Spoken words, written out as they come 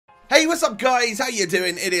Hey, what's up guys, how you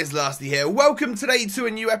doing? It is Lasty here. Welcome today to a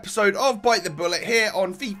new episode of Bite the Bullet here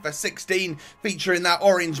on FIFA 16, featuring that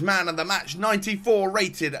orange man of the match, 94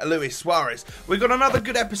 rated Luis Suarez. We've got another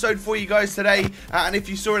good episode for you guys today, and if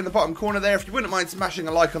you saw in the bottom corner there, if you wouldn't mind smashing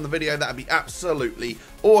a like on the video, that'd be absolutely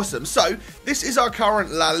awesome. So, this is our current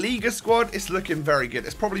La Liga squad. It's looking very good.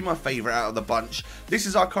 It's probably my favourite out of the bunch. This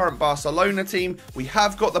is our current Barcelona team. We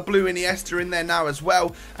have got the blue Iniesta in there now as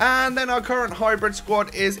well, and then our current hybrid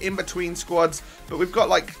squad is in between squads, but we've got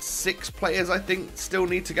like 6 players I think still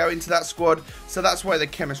need to go into that squad, so that's why the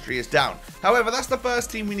chemistry is down. However, that's the first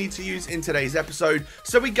team we need to use in today's episode,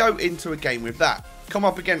 so we go into a game with that. Come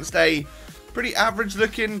up against a pretty average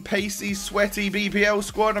looking, pacey, sweaty BBL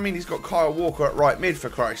squad. I mean, he's got Kyle Walker at right mid, for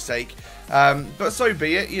Christ's sake, but so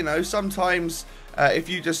be it. You know, sometimes if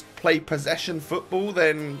you just play possession football,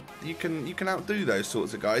 then you can outdo those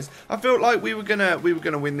sorts of guys. I felt like we were gonna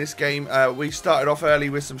win this game. We started off early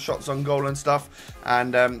with some shots on goal and stuff,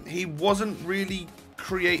 and he wasn't really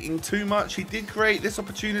creating too much. He did create this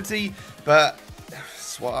opportunity, but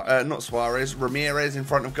not Suarez, Ramirez in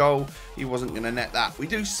front of goal. He wasn't going to net that. We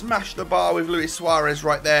do smash the bar with Luis Suarez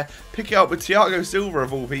right there. Pick it up with Thiago Silva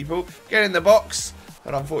of all people. Get in the box,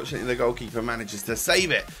 but unfortunately the goalkeeper manages to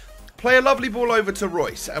save it. Play a lovely ball over to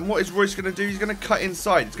Royce, and what is Royce going to do? He's going to cut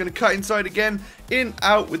inside. He's going to cut inside again, in,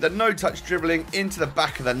 out with the no-touch dribbling into the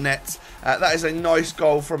back of the net. That is a nice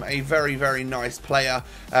goal from a very, very nice player.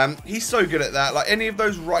 He's so good at that. Like any of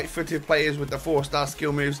those right-footed players with the 4-star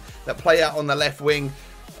skill moves that play out on the left wing,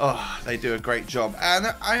 oh, they do a great job. And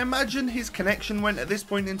I imagine his connection went at this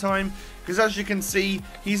point in time, because as you can see,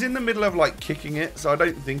 he's in the middle of like kicking it, so I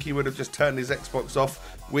don't think he would have just turned his Xbox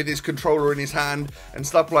off with his controller in his hand and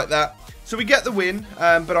stuff like that. So we get the win,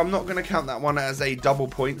 but I'm not going to count that one as a double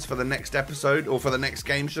points for the next episode, or for the next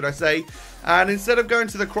game, should I say. And instead of going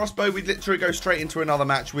to the crossbow, we literally go straight into another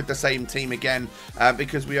match with the same team again,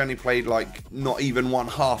 because we only played like not even one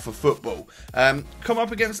half of football. Come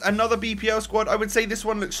up against another BPL squad. I would say this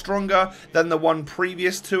one looks stronger than the one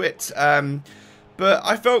previous to it. But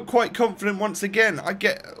I felt quite confident once again. I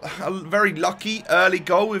get a very lucky early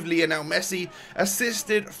goal with Lionel Messi,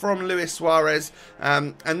 assisted from Luis Suarez.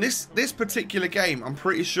 And this particular game, I'm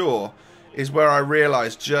pretty sure, is where I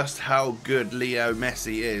realised just how good Leo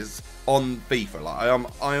Messi is on FIFA. Like,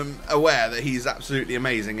 I am aware that he's absolutely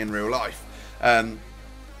amazing in real life.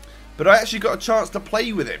 But I actually got a chance to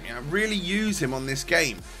play with him, you know, really use him on this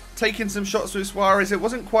game. Taking some shots with Suarez, it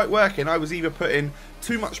wasn't quite working. I was either putting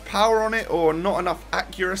too much power on it or not enough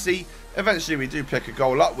accuracy. Eventually we do pick a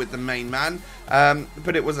goal up with the main man,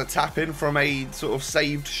 but it was a tap in from a sort of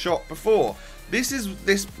saved shot before.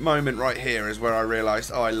 This moment right here is where I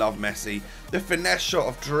realised, oh, I love Messi. The finesse shot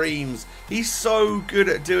of dreams. He's so good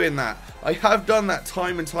at doing that. I have done that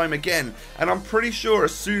time and time again, and I'm pretty sure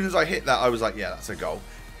as soon as I hit that, I was like, yeah, that's a goal.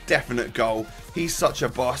 Definite goal. He's such a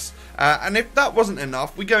boss. And if that wasn't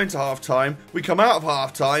enough, we go into half-time. We come out of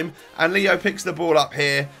half-time, and Leo picks the ball up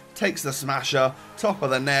here, takes the smasher, top of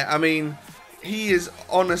the net. I mean, he is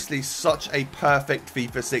honestly such a perfect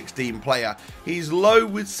FIFA 16 player. He's low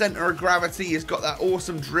with centre of gravity. He's got that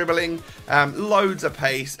awesome dribbling, loads of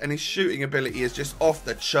pace, and his shooting ability is just off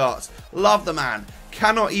the charts. Love the man.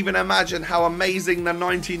 Cannot even imagine how amazing the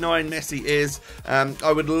 99 Messi is.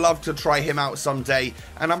 I would love to try him out someday,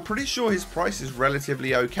 and I'm pretty sure his price is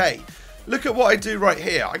relatively okay. Look at what I do right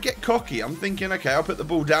here. I get cocky. I'm thinking, okay, I'll put the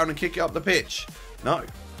ball down and kick it up the pitch. No.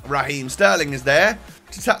 Raheem Sterling is there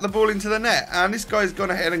to tap the ball into the net, and this guy's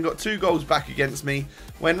gone ahead and got 2 goals back against me,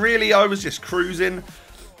 when really I was just cruising.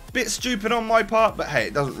 Bit stupid on my part, but hey,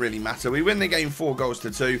 it doesn't really matter. We win the game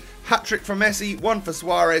 4-2. Hat-trick for Messi, 1 for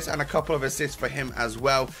Suarez, and a couple of assists for him as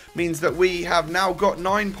well. Means that we have now got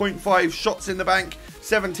 9.5 shots in the bank,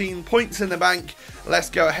 17 points in the bank. Let's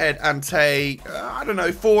go ahead and take, I don't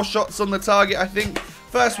know, 4 shots on the target, I think.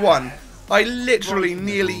 First one, I literally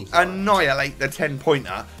nearly annihilate the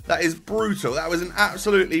 10-pointer. That is brutal. That was an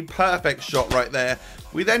absolutely perfect shot right there.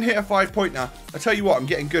 We then hit a 5-pointer. I tell you what, I'm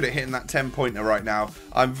getting good at hitting that 10-pointer right now.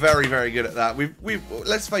 I'm very, very good at that.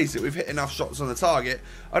 Let's face it, we've hit enough shots on the target.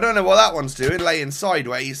 I don't know what that one's doing, laying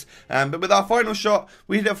sideways. But with our final shot,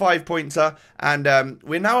 we hit a 5-pointer, and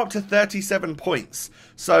we're now up to 37 points.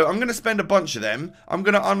 So I'm going to spend a bunch of them. I'm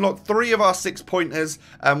going to unlock 3 of our 6-pointers,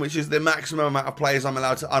 which is the maximum amount of players I'm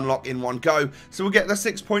allowed to unlock in one go. So we'll get the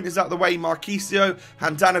 6-pointers out of the way. Marquisio,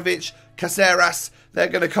 Handanovic, Caceres, they're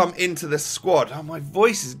going to come into the squad. Oh, my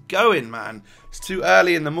voice is going, man. It's too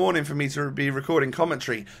early in the morning for me to be recording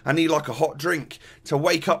commentary. I need like a hot drink to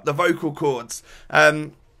wake up the vocal cords.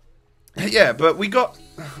 Yeah, but we got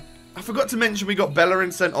I forgot to mention we got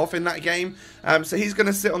Bellerin sent off in that game, so he's going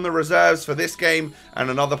to sit on the reserves for this game, and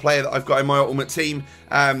another player that I've got in my ultimate team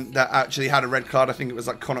that actually had a red card. I think it was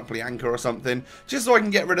like Konoplyanka or something, just so I can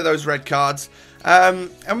get rid of those red cards. And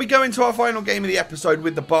we go into our final game of the episode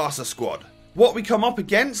with the Barca squad. What we come up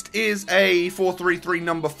against is a 4-3-3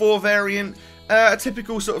 number 4 variant. A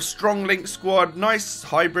typical sort of strong link squad, nice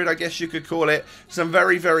hybrid I guess you could call it. Some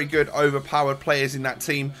very, very good overpowered players in that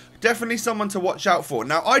team. Definitely someone to watch out for.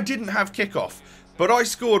 Now, I didn't have kickoff, but I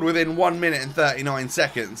scored within 1 minute and 39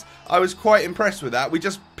 seconds. I was quite impressed with that. We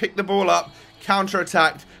just picked the ball up,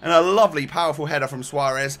 counter-attacked, and a lovely powerful header from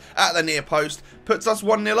Suarez at the near post puts us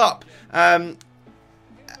 1-0 up.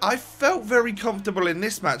 I felt very comfortable in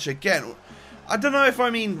this match again. I don't know if I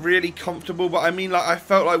mean really comfortable, but I mean like I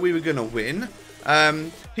felt like we were going to win.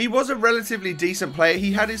 He was a relatively decent player.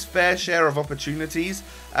 He had his fair share of opportunities,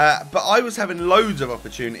 but I was having loads of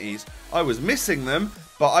opportunities. I was missing them,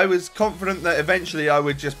 but I was confident that eventually I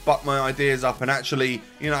would just buck my ideas up and actually,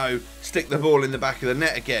 you know, stick the ball in the back of the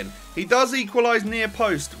net again. He does equalise near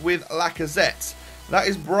post with Lacazette. That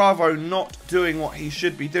is Bravo not doing what he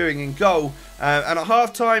should be doing in goal. And at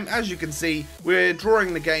half-time, as you can see, we're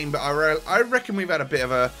drawing the game, but I reckon we've had a bit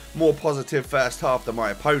of a more positive first half than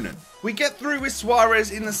my opponent. We get through with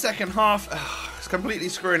Suarez in the second half. It's completely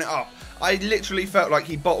screwing it up. I literally felt like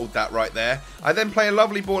he bottled that right there. I then play a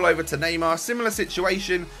lovely ball over to Neymar, similar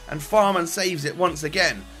situation, and Farman saves it once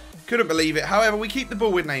again. Couldn't believe it. However, we keep the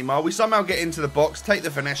ball with Neymar. We somehow get into the box, take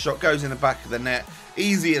the finesse shot, goes in the back of the net.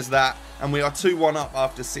 Easy as that. And we are 2-1 up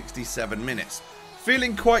after 67 minutes.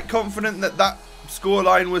 Feeling quite confident that that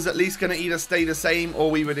scoreline was at least going to either stay the same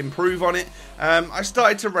or we would improve on it. I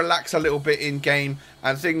started to relax a little bit in game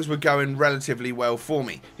and things were going relatively well for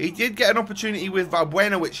me. He did get an opportunity with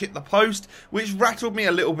Valbuena which hit the post, which rattled me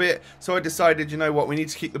a little bit, so I decided, you know what, we need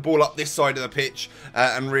to keep the ball up this side of the pitch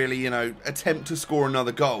and really, you know, attempt to score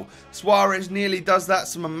another goal. Suarez nearly does that,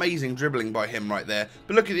 some amazing dribbling by him right there,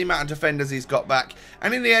 but look at the amount of defenders he's got back,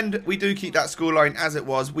 and in the end we do keep that scoreline as it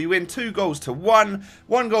was. We win 2-1,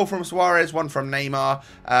 one goal from Suarez, one from Neymar,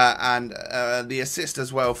 and the assist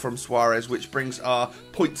as well from Suarez, which brings our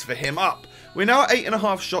points for him up. We're now at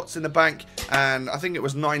 8.5 shots in the bank, and I think it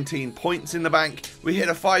was 19 points in the bank. We hit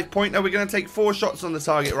a 5-pointer. We're going to take 4 shots on the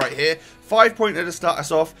target right here. 5-pointer to start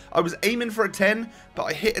us off. I was aiming for a 10, but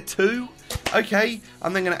I hit a 2. Okay,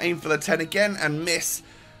 I'm then going to aim for the 10 again and miss.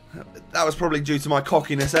 That was probably due to my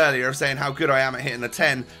cockiness earlier of saying how good I am at hitting a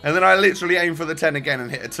 10, and then I literally aimed for the 10 again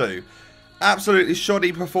and hit a 2. Absolutely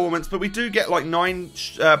shoddy performance, but we do get like 9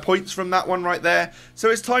 points from that one right there. So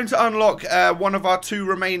it's time to unlock one of our 2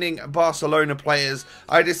 remaining Barcelona players.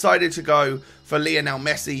 I decided to go for Lionel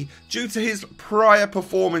Messi due to his prior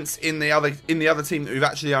performance in the other team that we've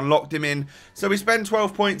actually unlocked him in. So we spend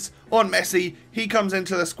 12 points on Messi. He comes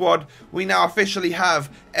into the squad. We now officially have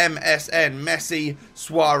MSN, Messi,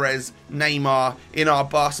 Suarez, Neymar in our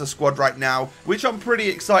Barca squad right now, which I'm pretty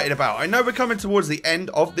excited about. I know we're coming towards the end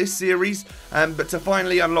of this series, but to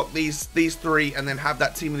finally unlock these 3 and then have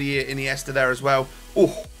that team of the year Iniesta there as well,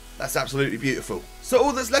 oh, that's absolutely beautiful. So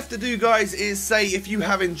all that's left to do, guys, is say if you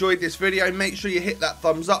have enjoyed this video, make sure you hit that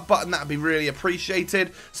thumbs up button. That would be really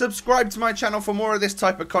appreciated. Subscribe to my channel for more of this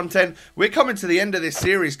type of content. We're coming to the end of this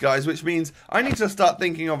series, guys, which means I need to start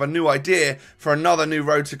thinking of a new idea for another new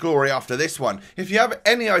Road to Glory after this one. If you have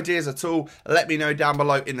any ideas at all, let me know down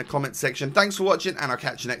below in the comments section. Thanks for watching, and I'll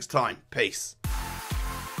catch you next time. Peace.